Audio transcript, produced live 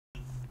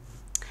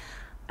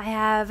I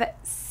have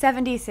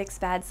 76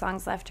 bad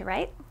songs left to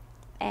write,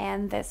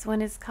 and this one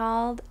is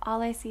called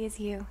All I See Is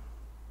You.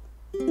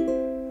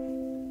 And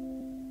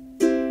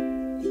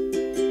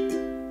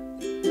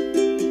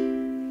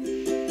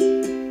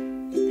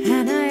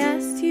I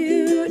asked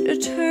you to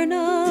turn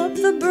up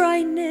the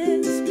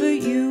brightness,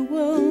 but you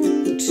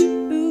won't.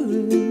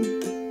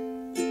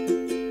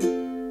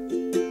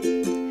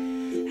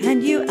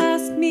 And you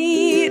asked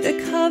me to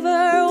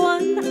cover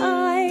one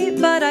eye,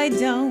 but I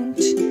don't.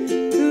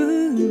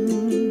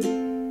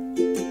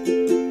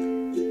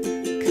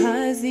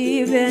 'Cause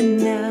even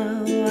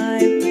now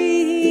I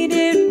read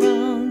it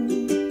wrong.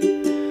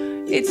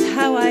 It's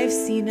how I've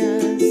seen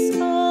us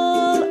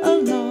all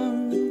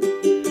along.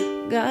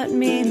 Got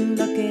me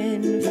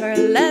looking for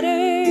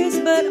letters,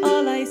 but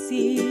all I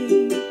see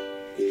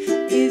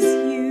is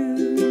you.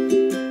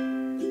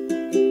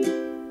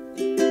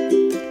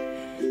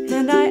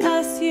 And I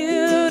asked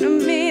you to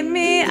meet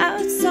me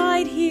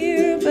outside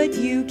here, but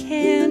you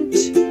can't.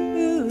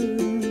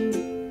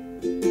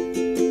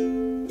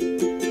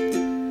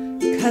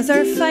 'Cause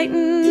our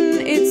fightin',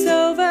 it's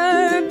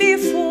over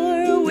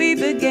before we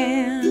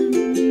began.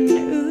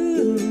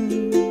 Ooh.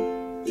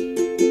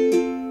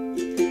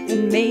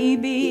 And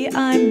maybe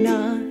I'm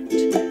not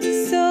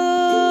so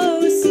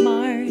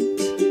smart,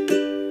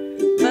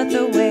 but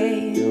the way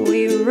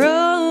we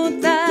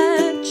wrote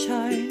that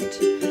chart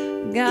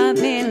got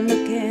me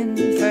looking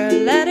for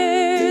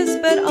letters,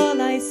 but all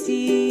I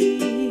see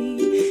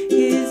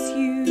is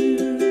you.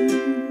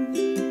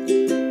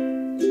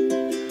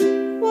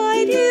 Why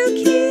do you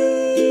keep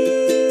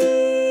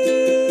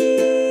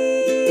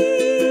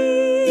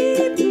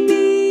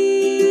me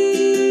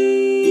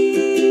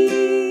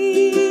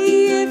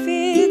if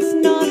it's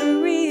not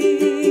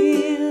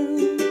real?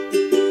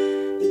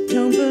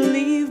 Don't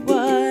believe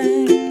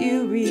what you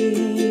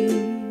read.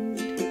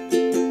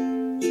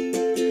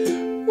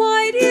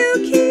 Why do you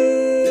keep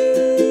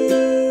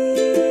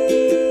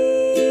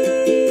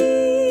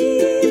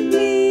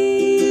me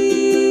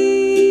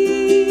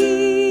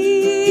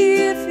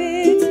if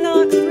it's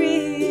not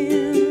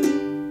real?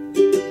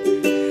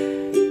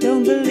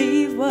 Don't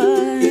believe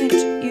what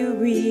you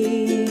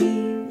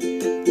read.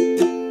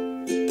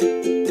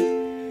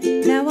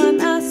 Now I'm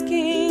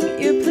asking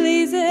you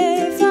please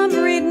if I'm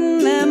reading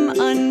them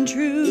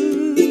untrue.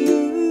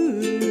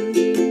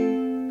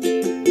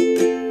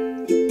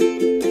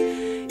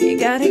 You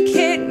gotta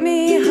kick me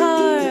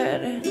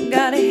hard,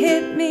 gotta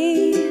hit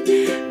me,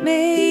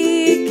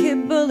 make it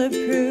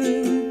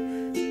bulletproof.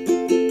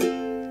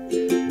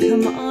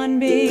 Come on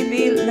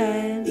baby,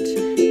 let